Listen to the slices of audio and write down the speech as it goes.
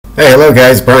Hey, hello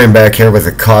guys, Brian back here with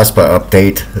a Kaspa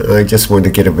update. I just wanted to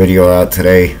get a video out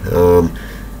today.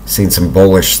 Seen some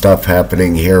bullish stuff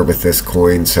happening here with this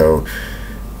coin, so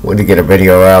wanted to get a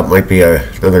video out. Might be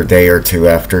another day or two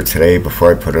after today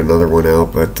before I put another one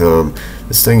out, but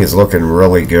this thing is looking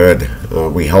really good.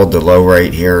 We held the low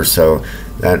right here, so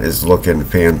that is looking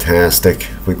fantastic.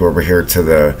 If we go over here to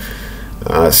the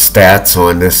stats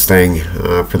on this thing,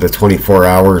 for the 24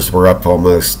 hours we're up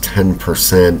almost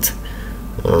 10%.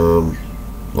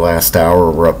 Last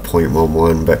hour we're up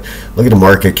 0.11, but look at the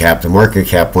market cap. The market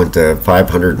cap went to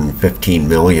 515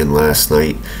 million last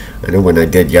night. I know when I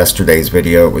did yesterday's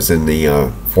video it was in the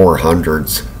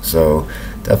 400s, so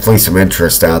definitely some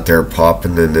interest out there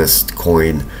popping in this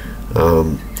coin.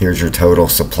 Here's your total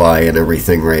supply and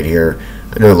everything right here.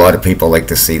 I know a lot of people like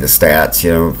to see the stats.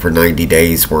 You know, for 90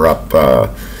 days we're up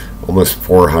almost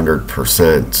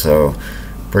 400%, so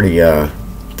pretty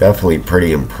definitely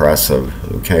pretty impressive.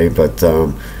 Okay, but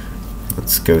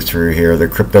let's go through here the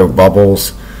crypto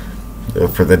bubbles.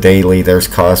 For the daily, there's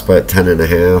Kaspa at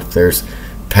 10.5. There's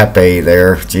Pepe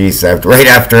there. Geez, right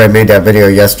after I made that video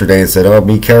yesterday and said, oh,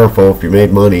 be careful if you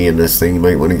made money in this thing, you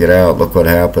might want to get out. Look what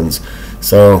happens.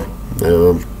 So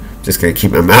just gonna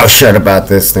keep my mouth shut about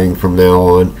this thing from now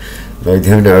on, but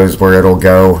who knows where it'll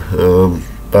go.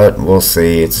 But we'll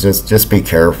see. It's just be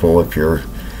careful if you're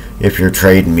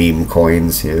trading meme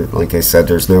coins. Like I said,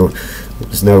 there's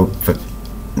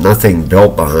nothing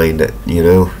built behind it.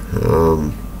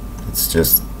 It's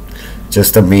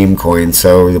just a meme coin.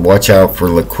 So watch out for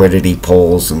liquidity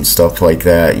pulls and stuff like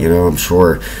that. I'm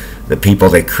sure the people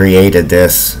that created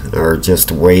this are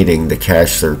just waiting to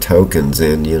cash their tokens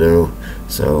in.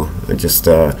 So I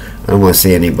don't want to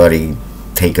see anybody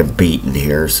take a beating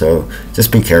here. So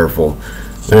just be careful.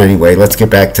 But anyway, let's get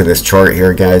back to this chart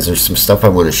here, guys. There's some stuff I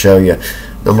want to show you.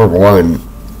 Number one,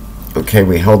 okay,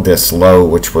 we held this low,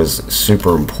 which was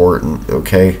super important.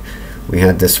 Okay, we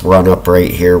had this run up right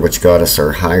here, which got us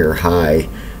our higher high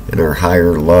and our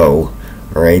higher low.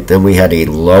 All right, then we had a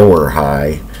lower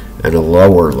high and a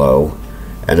lower low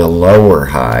and a lower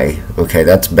high. Okay,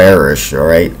 that's bearish. All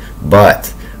right,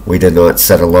 but we did not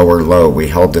set a lower low. We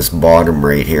held this bottom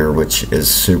right here, which is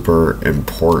super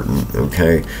important.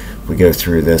 Okay, we go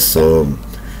through this. Let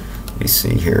me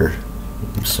see here.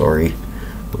 I'm sorry.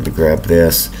 I'm going to grab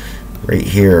this right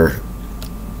here.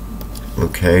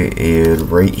 Okay, and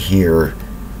right here,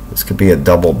 this could be a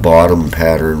double bottom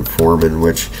pattern forming,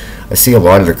 which I see a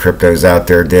lot of the cryptos out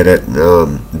there did it,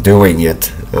 doing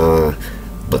it.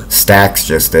 But Stacks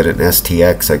just did it, and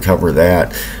STX, I cover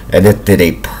that, and it did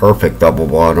a perfect double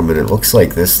bottom, and it looks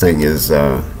like this thing is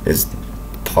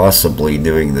possibly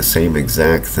doing the same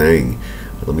exact thing.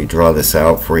 Let me draw this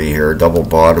out for you here. Double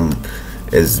bottom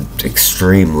is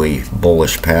extremely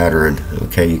bullish pattern.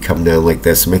 Okay, you come down like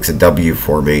this, makes a W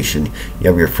formation. You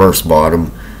have your first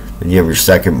bottom, then you have your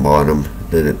second bottom,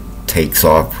 then it takes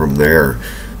off from there.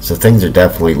 So things are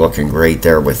definitely looking great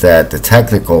there with that. The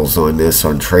technicals on this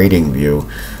on TradingView,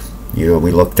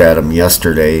 we looked at them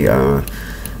yesterday.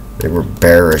 They were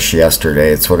bearish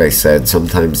yesterday. It's what I said.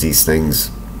 Sometimes these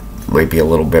things might be a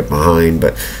little bit behind,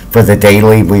 but for the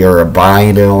daily, we are a buy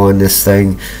now on this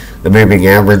thing. The moving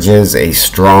average is a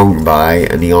strong buy,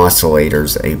 and the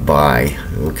oscillators a buy.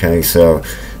 Okay, so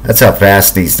that's how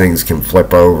fast these things can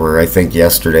flip over. I think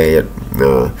yesterday it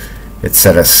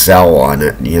said a sell on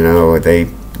it.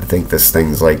 I think this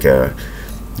thing's like a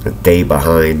day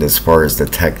behind as far as the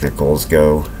technicals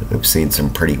go. I've seen some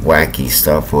pretty wacky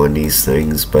stuff on these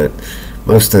things, but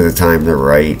most of the time they're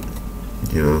right.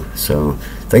 So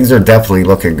things are definitely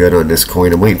looking good on this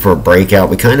coin. I'm waiting for a breakout.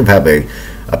 We kind of have a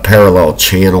parallel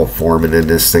channel forming in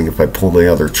this thing. If I pull my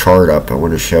other chart up, I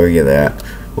want to show you that.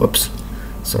 Whoops,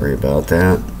 sorry about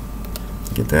that.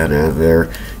 Get that out of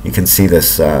there. You can see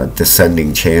this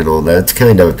descending channel. That's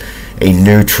kind of a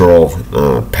neutral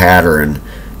pattern.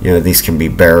 These can be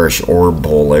bearish or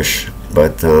bullish,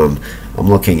 but I'm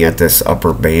looking at this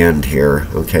upper band here.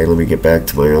 Okay, let me get back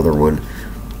to my other one.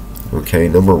 Okay,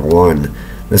 number one,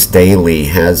 this daily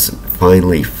has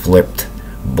finally flipped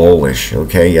bullish.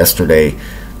 Okay, yesterday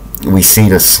we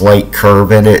seen a slight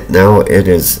curve in it. Now it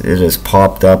is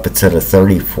popped up. It's at a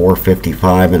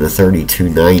 34.55 and a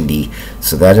 32.90,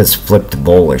 so that is flipped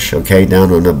bullish. Okay,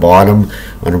 down on the bottom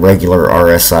on a regular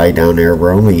RSI down there,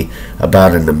 we're only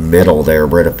about in the middle there.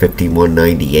 We're at a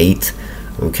 51.98.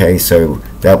 Okay, so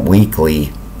that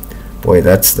weekly, boy,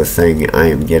 that's the thing I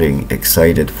am getting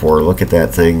excited for. Look at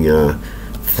that thing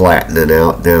flattening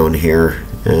out down here,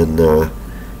 and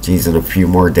geez, in a few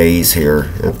more days here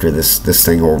after this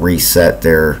thing will reset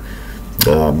there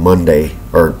Monday,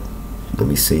 or let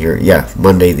me see here, yeah,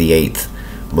 Monday the 8th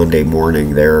Monday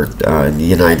morning there in the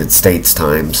United States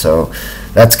time. So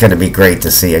that's going to be great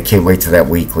to see. I can't wait till that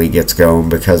weekly gets going,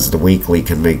 because the weekly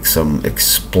can make some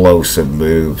explosive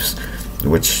moves,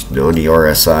 which on the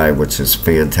RSI, which is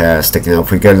fantastic. Now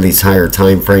if we go to these higher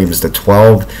time frames, the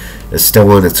 12 is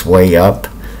still on its way up.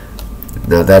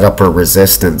 Now that upper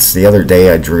resistance, the other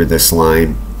day I drew this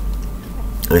line.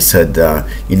 I said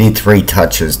you need 3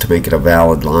 touches to make it a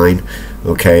valid line.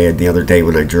 Okay, and the other day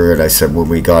when I drew it, I said when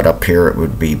we got up here,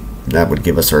 that would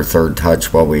give us our 3rd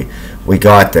touch. Well, we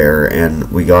got there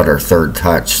and we got our 3rd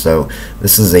touch. So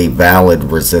this is a valid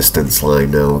resistance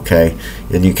line now. Okay,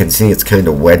 and you can see it's kind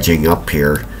of wedging up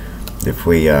here. If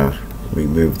we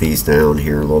move these down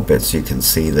here a little bit so you can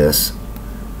see this,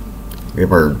 we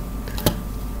have our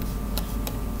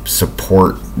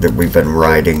support that we've been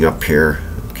riding up here.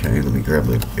 Okay, let me grab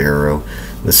my arrow.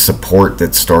 The support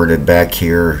that started back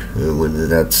here, when did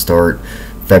that start?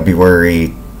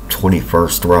 February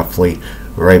 21st roughly.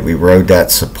 Alright, we rode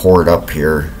that support up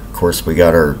here. Of course, we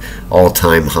got our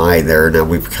all-time high there. Now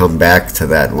we've come back to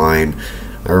that line.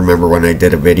 I remember when I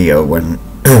did a video when,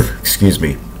 excuse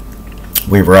me,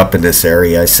 we were up in this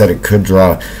area, I said it could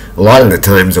draw, a lot of the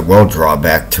times it will draw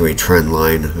back to a trend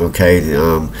line. Okay,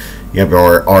 you have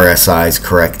our RSIs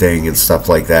correcting and stuff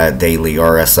like that, daily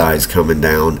RSIs coming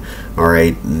down.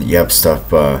 Alright, you have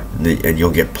stuff and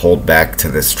you'll get pulled back to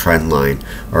this trend line.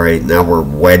 Alright, now we're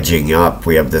wedging up.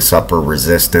 We have this upper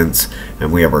resistance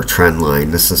and we have our trend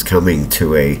line. This is coming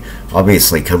to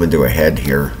obviously coming to a head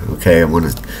here. Okay, I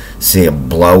want to see a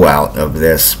blowout of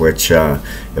this, which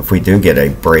if we do get a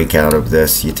breakout of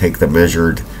this, you take the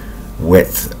measured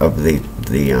width of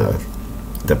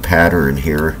the pattern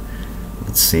here.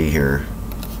 Let's see here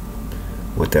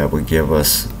what that would give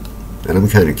us. And I'm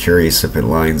kind of curious if it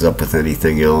lines up with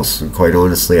anything else. And quite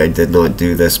honestly, I did not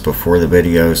do this before the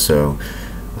video, so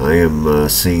I am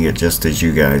seeing it just as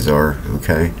you guys are.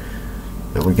 Okay,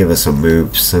 that would give us a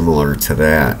move similar to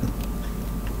that.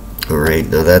 Alright,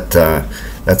 now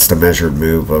that's the measured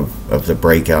move of the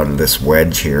breakout of this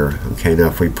wedge here. Okay, now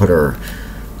if we put our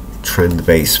trend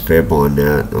base fib on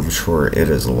that, I'm sure it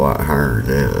is a lot higher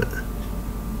than that.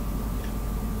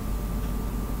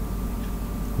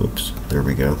 Oops, there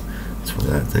we go. That's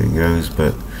where that thing goes.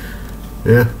 But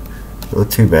yeah,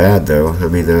 not too bad though. I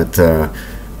mean, that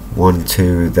 1,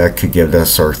 2, that could give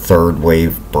us our 3rd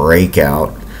wave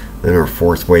breakout, then our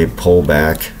 4th wave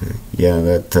pullback. Yeah,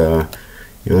 that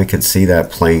you know, I could see that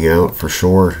playing out for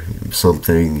sure.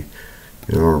 Something,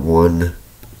 you know, our 1,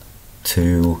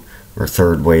 2, or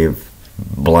 3rd wave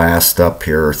blast up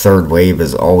here. Our 3rd wave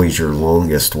is always your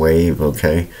longest wave.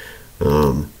 Okay.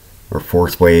 Our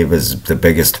 4th wave is the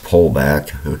biggest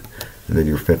pullback, and then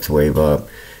your 5th wave up.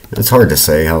 It's hard to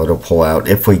say how it'll pull out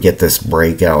if we get this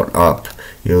breakout up.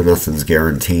 You know, nothing's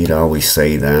guaranteed. I always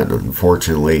say that.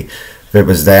 Unfortunately, if it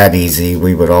was that easy,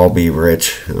 we would all be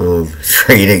rich.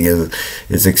 Trading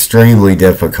is extremely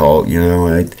difficult. You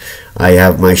know, I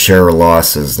have my share of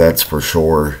losses, that's for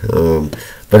sure.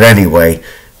 But anyway,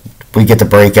 we get the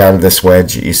breakout of this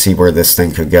wedge, you see where this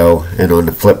thing could go. And on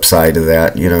the flip side of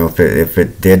that, you know, if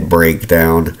it did break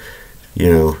down, you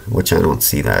know, which I don't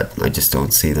see that, I just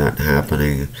don't see that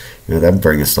happening, you know, that would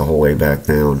bring us the whole way back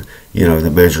down, you know, the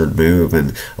measured move.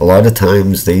 And a lot of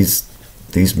times these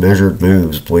measured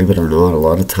moves, believe it or not, a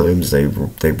lot of times they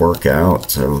work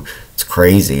out. So it's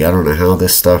crazy. I don't know how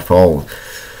this stuff all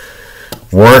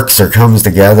works or comes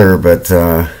together, but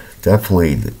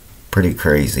definitely pretty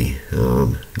crazy.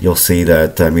 You'll see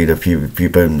that. I mean, if you've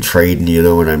been trading, you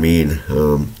know what I mean.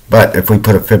 But if we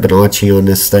put a Fibonacci on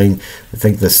this thing, I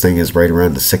think this thing is right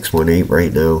around the 618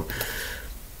 right now.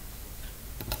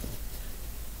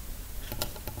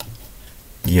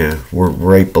 Yeah, we're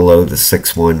right below the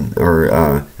 6.1,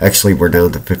 or actually we're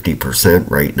down to 50%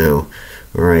 right now.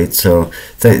 Alright, so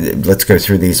let's go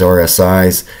through these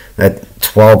RSIs. That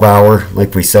 12 hour,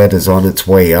 like we said, is on its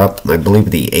way up. I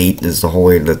believe the 8 is the whole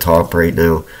way to the top right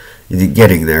now.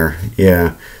 Getting there,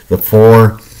 yeah. The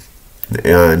 4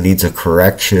 needs a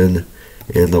correction,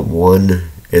 and the 1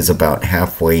 is about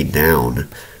halfway down.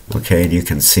 Okay, and you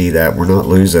can see that we're not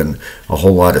losing a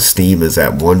whole lot of steam as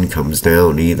that 1 comes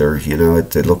down either. You know,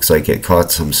 it looks like it caught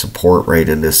some support right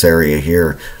in this area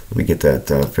here. Let me get that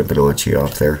Fibonacci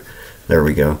off there. There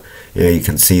we go. Yeah, you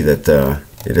can see that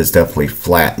it is definitely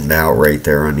flattened out right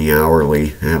there on the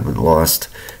hourly. I haven't lost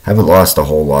a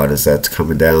whole lot as that's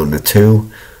coming down to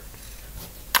 2.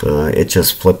 It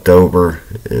just flipped over,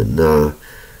 and it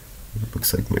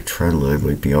looks like my trend line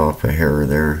might be off a hair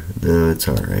there. No, it's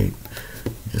all right.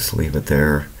 Just leave it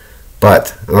there.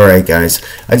 But alright guys,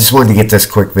 I just wanted to get this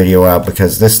quick video out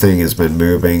because this thing has been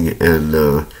moving,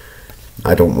 and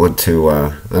I don't want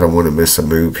to miss a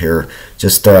move here.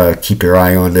 Just keep your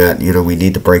eye on that. You know, we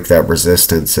need to break that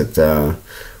resistance at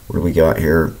what do we got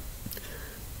here?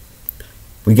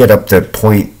 We get up to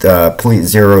point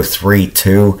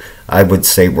 0.032. I would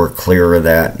say we're clear of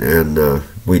that, and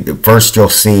first you'll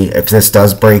see if this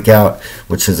does break out,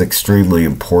 which is extremely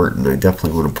important. I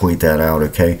definitely want to point that out.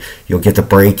 Okay, you'll get the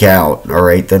breakout. All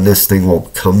right, then this thing will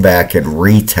come back and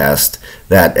retest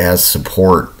that as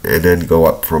support, and then go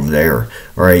up from there.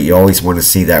 All right, you always want to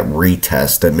see that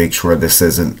retest and make sure this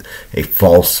isn't a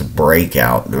false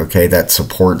breakout. Okay, that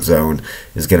support zone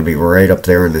is going to be right up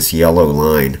there in this yellow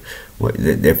line.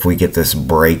 If we get this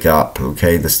break up,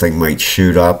 okay, this thing might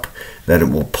shoot up, then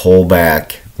it will pull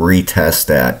back, retest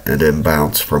that, and then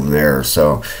bounce from there.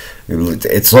 So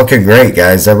it's looking great,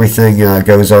 guys. Everything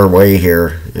goes our way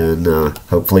here, and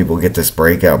hopefully we'll get this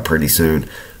breakout pretty soon.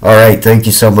 All right, thank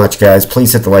you so much, guys.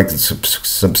 Please hit the like and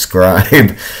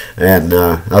subscribe, and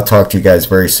I'll talk to you guys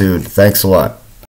very soon. Thanks a lot.